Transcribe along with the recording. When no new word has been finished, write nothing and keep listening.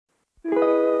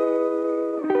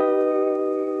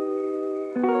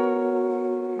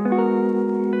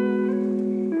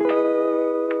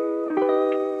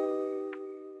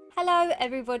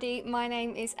everybody, my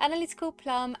name is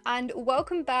Analyticalplum and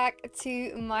welcome back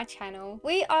to my channel.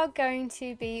 We are going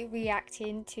to be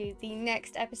reacting to the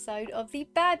next episode of The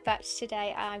Bad Batch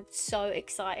today. I'm so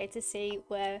excited to see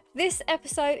where this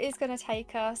episode is going to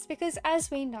take us because, as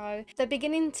we know, they're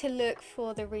beginning to look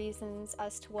for the reasons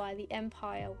as to why the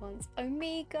Empire wants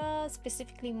Omega,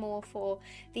 specifically more for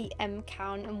the M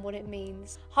count and what it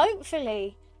means.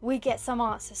 Hopefully we get some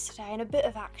answers today and a bit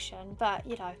of action, but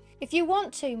you know, if you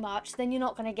want too much, then you're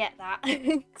not going to get that,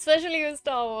 especially with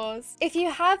Star Wars. If you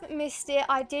have missed it,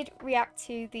 I did react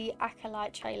to the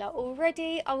Acolyte trailer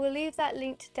already. I will leave that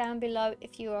linked down below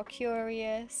if you are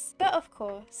curious. But of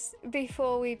course,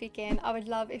 before we begin, I would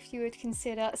love if you would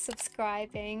consider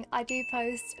subscribing. I do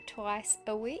post twice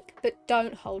a week, but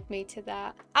don't hold me to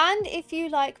that. And if you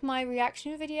like my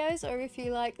reaction videos or if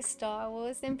you like Star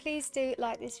Wars, then please do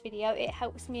like this video. It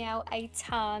helps me out a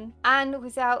ton. And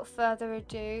without further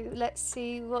ado, let's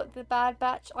see what the Bad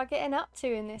Batch are getting up to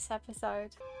in this episode.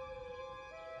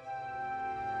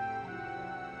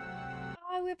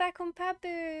 Oh, we're back on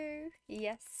Pabu.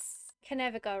 Yes. Can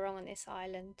never go wrong on this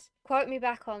island. Quote me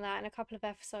back on that in a couple of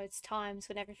episodes times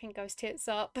when everything goes tits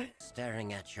up.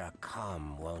 Staring at your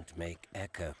comm won't make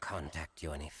Echo contact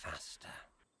you any faster.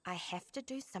 I have to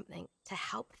do something to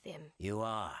help them. You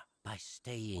are, by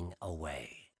staying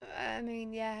away. I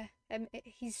mean, yeah,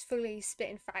 he's fully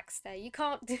spitting facts there. You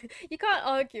can't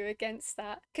argue against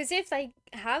that. Because if they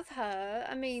have her,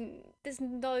 I mean, there's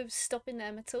no stopping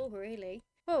them at all, really.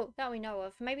 Well, that we know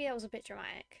of. Maybe that was a bit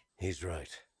dramatic. He's right.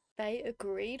 They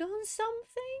agreed on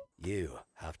something? You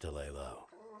have to lay low.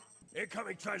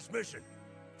 Incoming transmission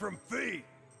from Fee.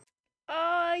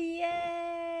 Oh,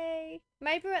 yay!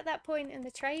 Maybe we're at that point in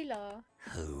the trailer.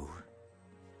 Who?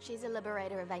 She's a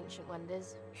liberator of ancient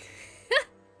wonders.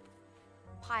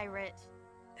 Pirate.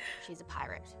 She's a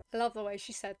pirate. I love the way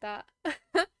she said that.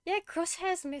 Yeah,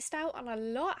 Crosshair's missed out on a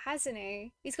lot, hasn't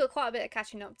he? He's got quite a bit of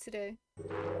catching up to do.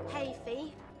 Hey,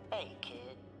 Fee. Hey,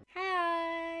 kid.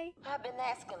 Hey! I've been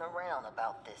asking around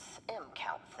about this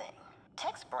M-count thing.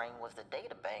 TechSpring was the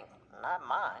data bank, not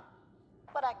mine.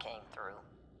 But I came through.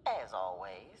 As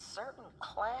always, certain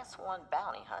Class 1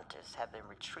 bounty hunters have been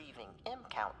retrieving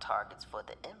M-count targets for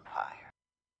the Empire.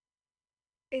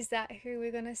 Is that who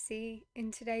we're gonna see in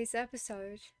today's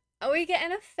episode? Are we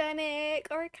getting a FENNEC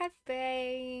or a Cad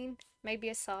Bane? Maybe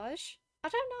a Saj? I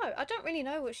don't know. I don't really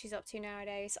know what she's up to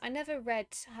nowadays. I never read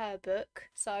her book,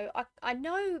 so I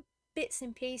know bits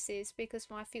and pieces because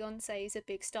my fiance is a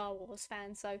big Star Wars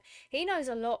fan, so he knows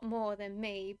a lot more than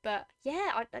me. But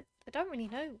yeah, I don't really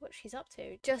know what she's up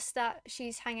to. Just that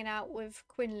she's hanging out with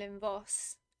Quinlan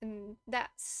Voss, and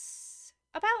that's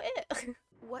about it.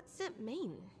 What's it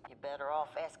mean? You're better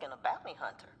off asking a bounty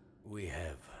hunter. We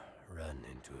have run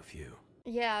into a few.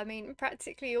 Yeah, I mean,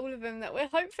 practically all of them that we're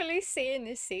hopefully seeing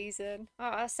this season.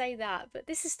 I say that, but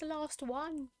this is the last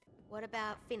one. What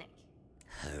about FENNEC?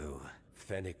 Who?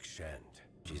 FENNEC SHAND.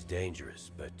 She's dangerous,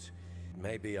 but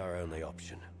maybe our only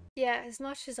option. Yeah, as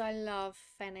much as I love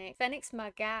FENNEC, FENNEC's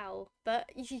my gal, but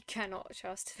you cannot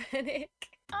trust FENNEC.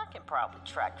 I can probably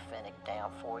track FENNEC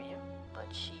down for you, but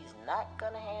she's not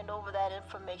gonna hand over that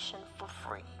information for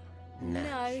free.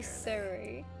 No,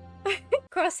 sorry.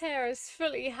 Crosshair has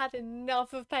fully had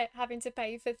enough of having to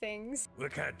pay for things. We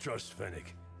can't trust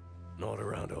FENNEC. Not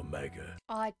around Omega.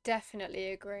 I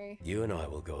definitely agree. You and I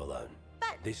will go alone.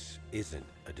 But This isn't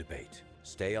a debate.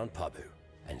 Stay on Pabu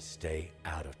and stay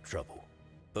out of trouble.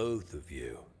 Both of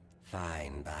you.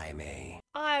 Fine by me.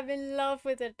 I'm in love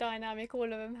with the dynamic all of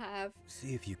them have.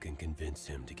 See if you can convince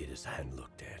him to get his hand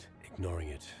looked at. Ignoring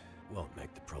it won't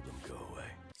make the problem go away.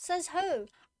 Says who?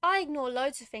 I ignore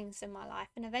loads of things in my life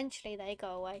and eventually they go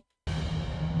away.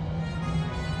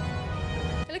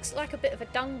 It looks like a bit of a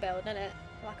dung bell, doesn't it?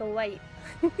 Like a weight.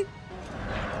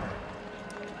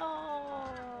 Oh,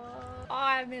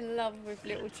 I'm in love with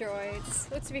little droids.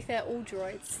 Well, to be fair, all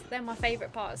droids. They're my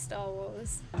favourite part of Star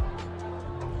Wars.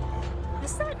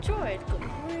 Has that droid got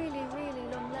really, really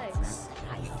long legs?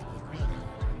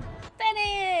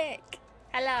 FENNEC!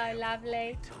 Hello,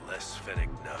 lovely. The less FENNEC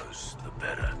knows, the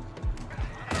better.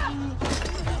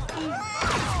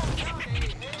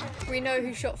 We know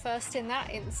who shot first in that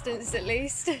instance, at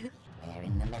least. We're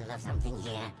in the middle of something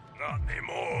here. Not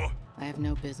anymore. I have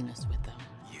no business with them.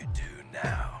 You do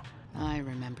now. I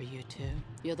remember you two.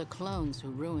 You're the clones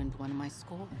who ruined one of my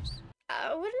scores.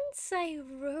 I wouldn't say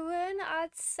ruin,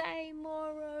 I'd say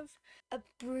more of a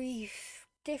brief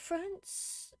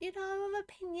difference, you know, of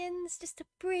opinions. Just a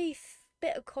brief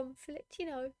bit of conflict, you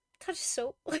know, touch of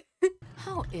salt.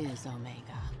 How is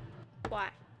Omega? Why?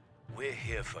 We're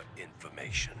here for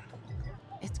information.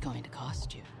 It's going to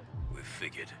cost you. We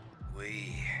figured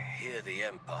We hear the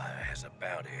Empire has a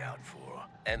bounty out for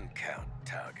M-count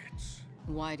targets.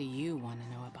 Why do you want to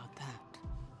know about that?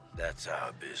 That's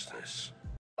our business.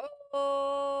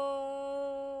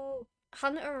 Oh,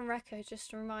 Hunter and Rekka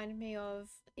just reminded me of,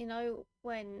 you know,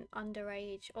 when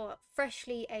underage or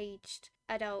freshly aged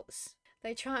adults,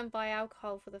 they try and buy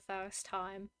alcohol for the first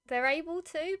time. They're able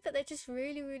to, but they're just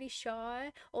really, really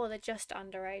shy, or they're just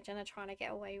underage and they're trying to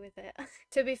get away with it.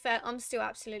 To be fair, I'm still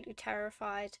absolutely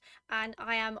terrified, and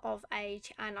I am of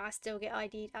age, and I still get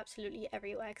ID'd absolutely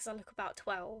everywhere because I look about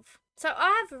 12. So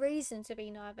I have reason to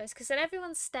be nervous because then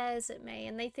everyone stares at me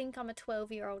and they think I'm a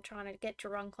 12-year-old trying to get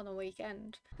drunk on a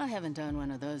weekend. I haven't done one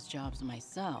of those jobs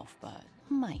myself, but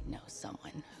might know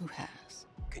someone who has.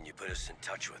 Can you put us in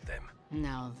touch with them?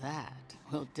 Now that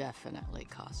will definitely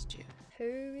cost you.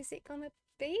 Who is it gonna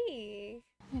be?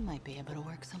 We might be able to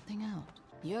work something out.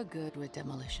 You're good with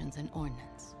demolitions and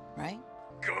ordnance, right?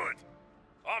 Good.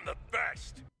 I'm the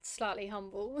best. Slightly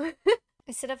humble.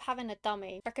 Instead of having a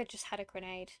dummy, Rekka just had a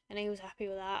grenade and he was happy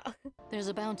with that. There's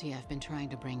a bounty I've been trying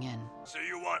to bring in. So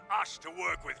you want us to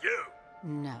work with you?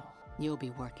 No, you'll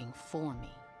be working for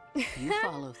me. You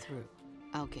follow through.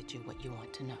 I'll get you what you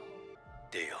want to know.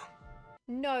 Deal.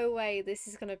 No way this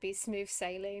is gonna be smooth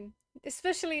sailing.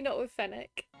 Especially not with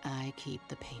FENNEC. I keep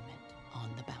the payment on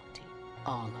the bounty.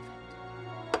 All of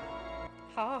it.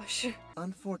 Harsh.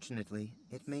 Unfortunately,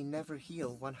 it may never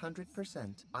heal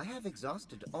 100%. I have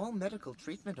exhausted all medical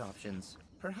treatment options.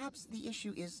 Perhaps the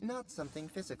issue is not something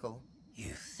physical.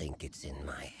 You think it's in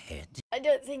my head? I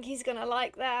don't think he's gonna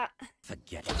like that.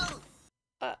 Forget it.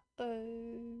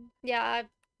 Uh-oh. Yeah, I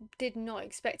did not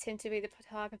expect him to be the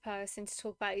type of person to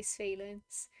talk about his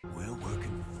feelings. We're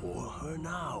working for her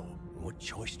now. What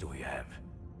choice do we have?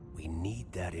 We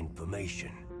need that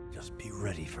information. Just be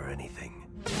ready for anything.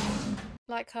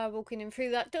 Like her walking in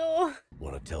through that door.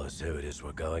 Want to tell us who it is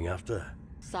we're going after?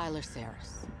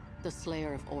 Silerceris, the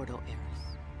slayer of Ordo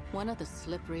Eris. One of the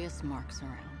slipperiest marks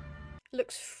around.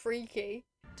 Looks freaky.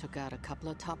 Took out a couple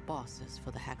of top bosses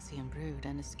for the Haxian brood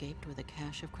and escaped with a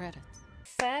cache of credits.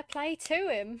 Fair play to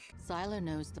him. Siler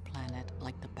knows the planet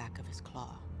like the back of his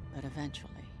claw, but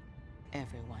eventually,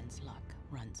 everyone's luck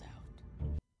runs out.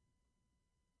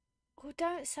 Well,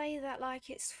 don't say that like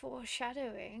it's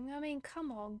foreshadowing. I mean,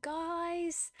 come on,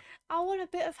 guys. I want a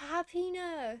bit of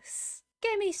happiness.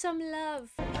 Give me some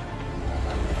love.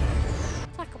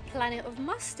 It's like a planet of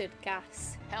mustard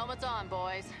gas. Helmets on,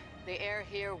 boys. The air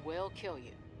here will kill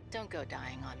you. Don't go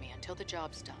dying on me until the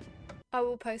job's done. I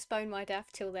will postpone my death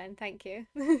till then, thank you.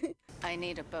 I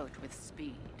need a boat with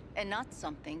speed, and not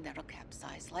something that'll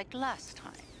capsize like last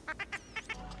time.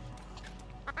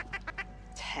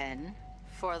 10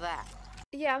 for that.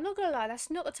 Yeah, I'm not gonna lie,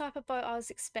 that's not the type of boat I was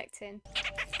expecting.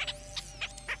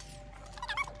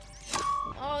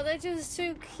 Oh, they're just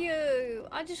too cute.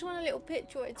 I just want a little pit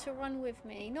droid to run with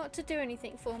me. Not to do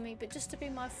anything for me, but just to be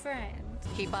my friend.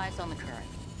 Keep eyes on the current.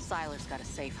 Siler's got a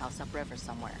safe house upriver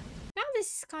somewhere. Now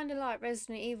this is kind of like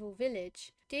Resident Evil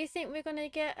Village. Do you think we're gonna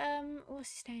get,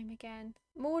 what's his name again?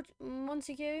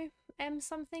 Montague? M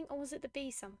something? Or was it the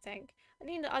B something?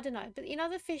 I don't know, but you know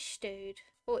the fish dude?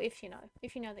 Or if you know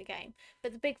the game.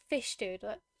 But the big fish dude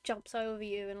that jumps over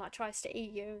you and like tries to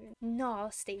eat you.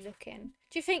 Nasty looking.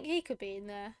 Do you think he could be in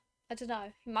there? I don't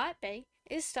know. He might be.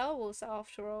 It's Star Wars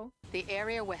after all. The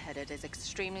area we're headed is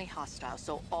extremely hostile,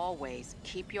 so always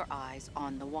keep your eyes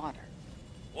on the water.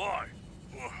 Why?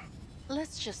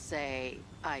 Let's just say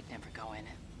I'd never go in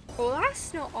it. Well,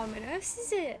 that's not ominous,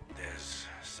 is it? There's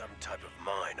some type of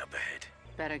mine up ahead.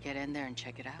 Better get in there and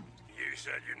check it out. You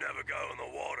said you never go in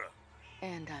the water.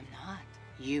 And I'm not.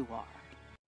 You are.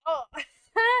 Oh,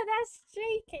 that's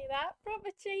cheeky, that.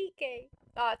 Proper cheeky.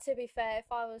 To be fair,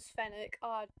 if I was FENNEC,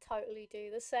 I'd totally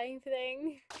do the same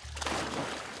thing.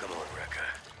 Come on, Rekka.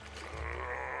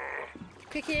 The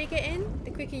quicker you get in,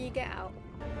 the quicker you get out.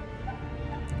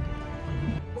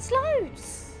 There's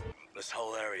loads. This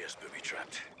whole area's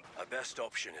booby-trapped. Our best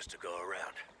option is to go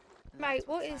around. Mate,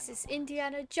 what is this,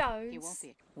 Indiana Jones? He won't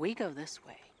be. We go this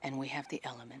way, and we have the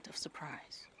element of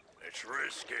surprise. It's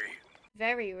risky.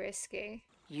 Very risky.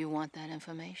 You want that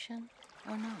information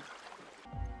or not?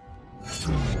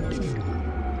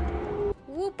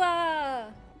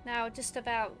 Whoopa! Now just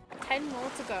about 10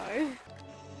 more to go.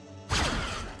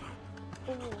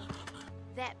 Ooh.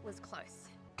 That was close.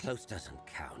 Close doesn't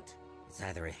count. It's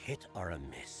either a hit or a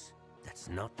miss. That's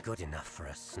not good enough for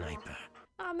a sniper.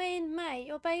 I mean, mate,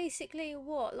 you're basically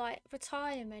what, like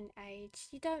retirement age?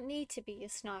 You don't need to be a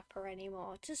sniper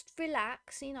anymore. Just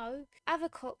relax, you know, have a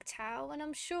cocktail, and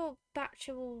I'm sure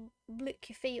Batcher will lick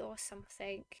your feet or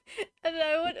something. I don't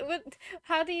know,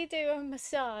 how do you do a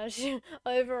massage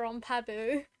over on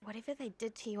Pabu? Whatever they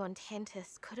did to you on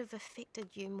Tantus could have affected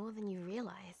you more than you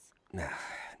realize. No,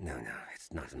 no,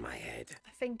 it's not in my head.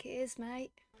 I think it is,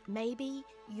 mate. Maybe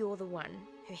you're the one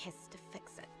who has to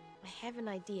fix it. I have an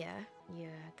idea.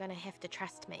 You're gonna have to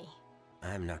trust me.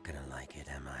 I'm not gonna like it,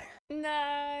 am I?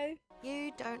 No.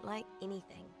 You don't like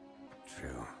anything.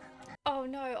 True. Oh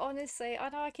no, honestly, I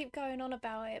know I keep going on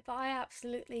about it, but I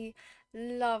absolutely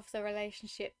love the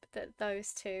relationship that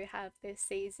those two have this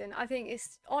season. I think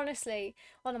it's honestly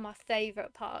one of my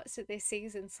favourite parts of this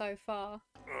season so far.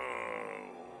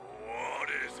 What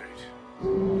is it?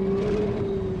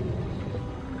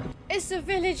 It's the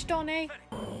village, Donnie.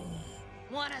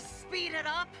 Wanna speed it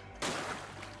up?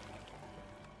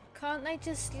 Can't they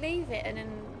just leave it and then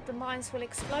the mines will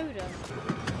explode them?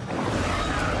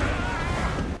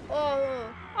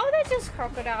 Oh, they're just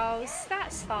crocodiles.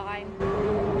 That's fine.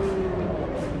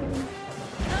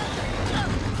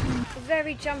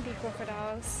 Very jumpy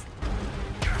crocodiles.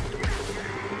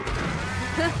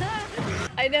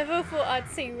 I never thought I'd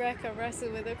see Rekka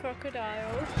wrestle with a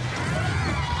crocodile.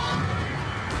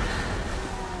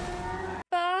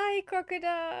 Bye,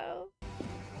 crocodile.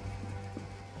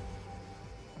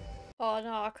 Oh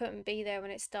no, I couldn't be there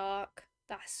when it's dark.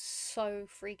 That's so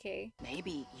freaky.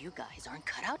 Maybe you guys aren't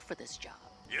cut out for this job.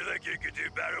 You think you could do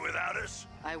better without us?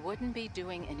 I wouldn't be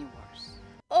doing any worse.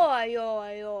 Oi,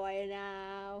 oi, oi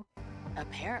now.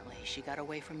 Apparently, she got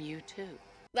away from you too.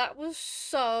 That was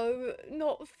so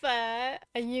not fair,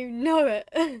 and you know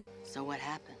it. So what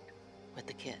happened with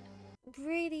the kid?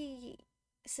 Really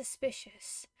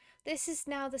suspicious. This is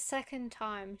now the second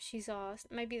time she's asked,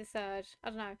 maybe the third, I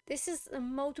don't know. This is the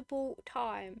multiple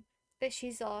time that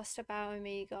she's asked about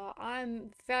Omega.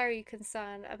 I'm very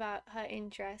concerned about her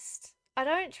interest. I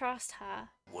don't trust her.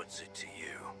 What's it to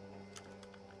you?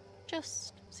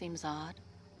 Just seems odd.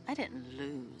 I didn't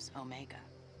lose Omega.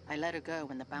 I let her go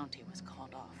when the bounty was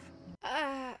called off.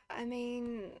 I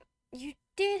mean, you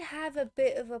did have a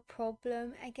bit of a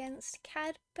problem against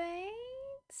Cad Bane,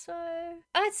 so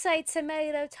I'd say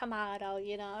tomato,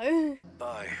 you know.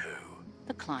 By who?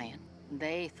 The client.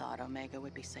 They thought Omega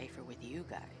would be safer with you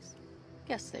guys.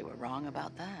 Guess they were wrong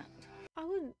about that. I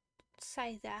wouldn't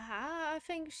say that. I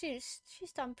think she's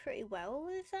done pretty well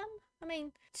with them. I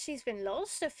mean, she's been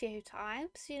lost a few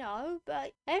times, you know,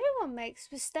 but everyone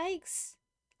makes mistakes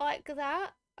like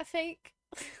that, I think.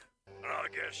 I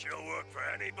guess you'll work for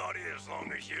anybody as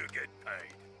long as you get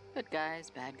paid. Good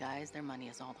guys, bad guys, their money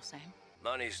is all the same.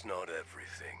 Money's not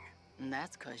everything. And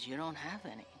that's because you don't have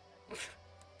any.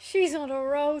 She's on a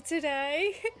roll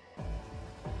today.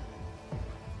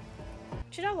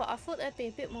 Do you know what? I thought there'd be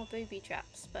a bit more booby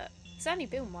traps, but it's only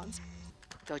been one.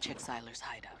 Go check Siler's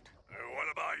hideout.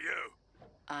 What about you?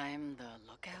 I'm the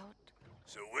lookout?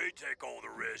 So we take all the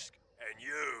risk, and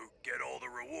you get all the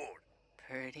reward.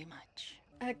 Pretty much.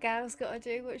 A gal's gotta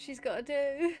do what she's gotta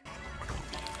do.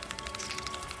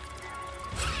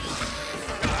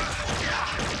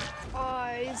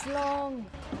 Oh, he's long.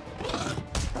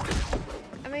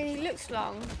 I mean, he looks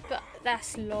long, but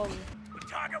that's long. The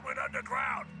target went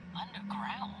underground.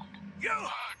 Underground? You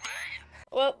heard me.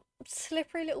 Well,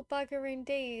 slippery little bugger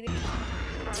indeed.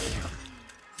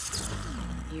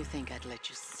 You think I'd let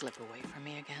you slip away from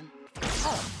me again?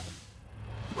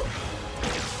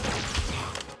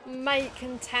 Mate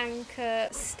can tank a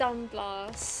stun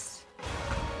blast.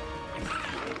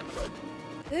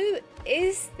 Who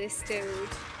is this dude?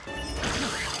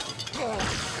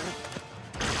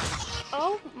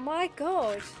 Oh my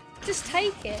god. Just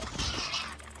take it.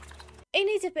 He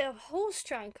needs a bit of horse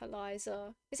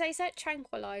tranquilizer. Is that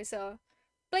tranquilizer?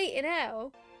 Bleating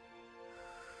hell.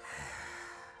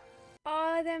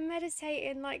 Oh, they're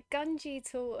meditating like Gunji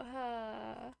taught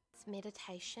her. It's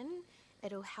meditation.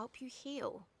 It'll help you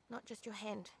heal. Not just your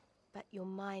hand, but your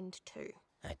mind too.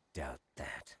 I doubt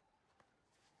that.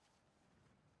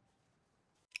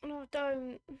 No,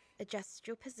 don't. Adjust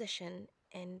your position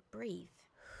and breathe.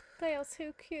 They are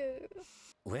too cute.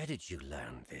 Where did you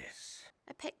learn this?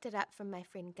 I picked it up from my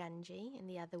friend Gunji and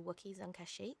the other Wookiees on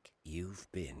Kashyyyk. You've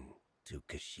been to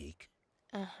Kashyyyk?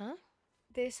 Uh-huh.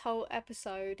 This whole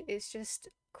episode is just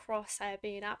Crosshair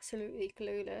being absolutely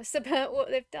clueless about what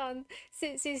they've done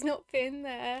since he's not been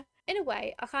there. In a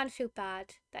way, I kind of feel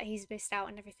bad that he's missed out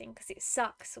on everything, because it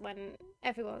sucks when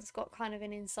everyone's got kind of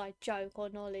an inside joke or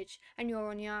knowledge and you're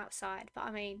on the outside. But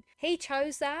I mean, he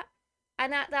chose that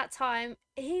And at that time,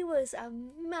 he was a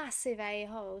massive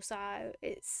a-hole, so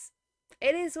it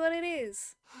is what it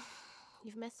is.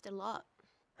 You've missed a lot.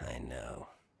 I know.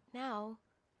 Now,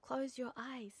 close your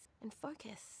eyes and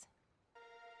focus.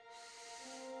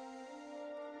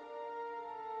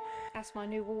 That's my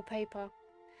new wallpaper.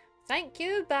 Thank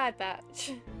you, Bad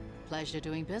Batch. Pleasure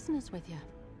doing business with you.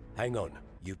 Hang on.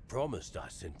 You promised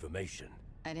us information.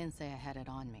 I didn't say I had it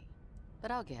on me,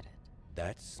 but I'll get it.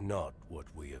 That's not what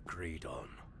we agreed on.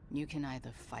 You can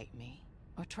either fight me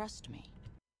or trust me.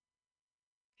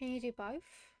 Can you do both?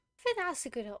 I think that's a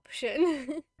good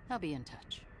option. I'll be in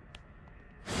touch.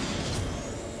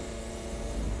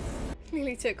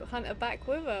 Nearly took Hunter back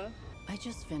with her. I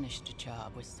just finished a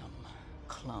job with some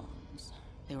clones.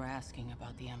 They were asking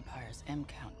about the Empire's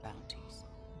M-count bounties.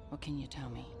 What can you tell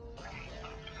me?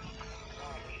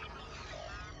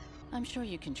 I'm sure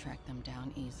you can track them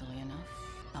down easily enough.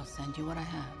 I'll send you what I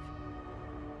have.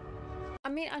 I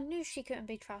mean, I knew she couldn't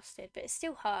be trusted, but it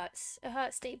still hurts. It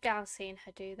hurts deep down seeing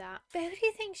her do that. But who do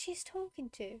you think she's talking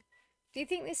to? Do you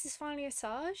think this is finally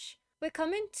Asajj? We're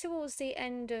coming towards the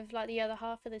end of like the other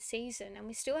half of the season and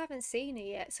we still haven't seen her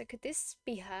yet, so could this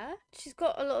be her? She's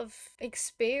got a lot of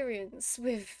experience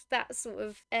with that sort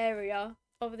of area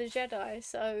of the Jedi,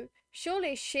 so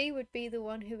surely she would be the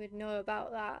one who would know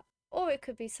about that. Or it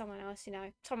could be someone else, you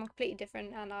know, someone completely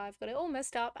different, and I've got it all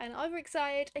messed up and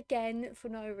overexcited again for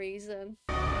no reason.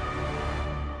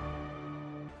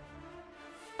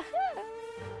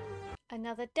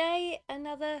 Another day,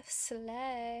 another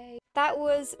sleigh. That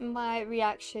was my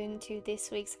reaction to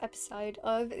this week's episode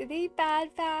of The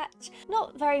Bad Batch.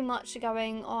 Not very much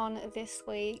going on this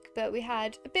week, but we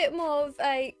had a bit more of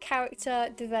a character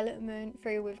development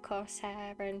through with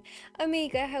Crosshair and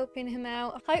Omega helping him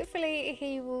out. Hopefully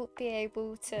he will be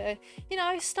able to, you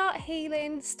know, start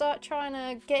healing, start trying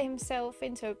to get himself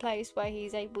into a place where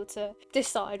he's able to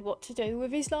decide what to do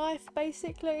with his life,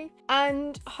 basically.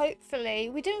 And hopefully,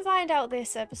 we didn't find out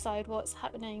this episode what's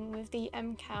happening with the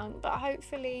M count, but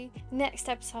hopefully next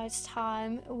episode's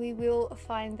time we will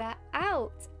find that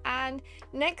out. And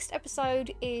next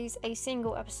episode is a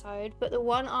single episode, but the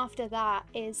one after that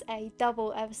is a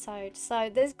double episode,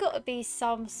 so there's got to be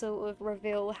some sort of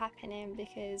reveal happening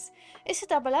because it's a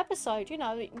double episode, you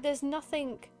know, there's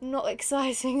nothing not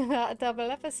exciting about a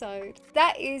double episode.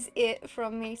 That is it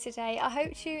from me today. I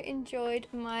hope you enjoyed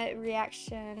my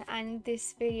reaction and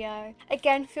this video.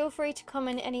 Again, feel free to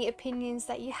comment any opinions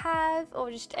that you have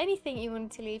or just anything you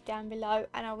want to leave down below,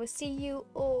 and I will see you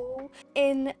all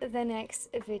in the next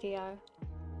video.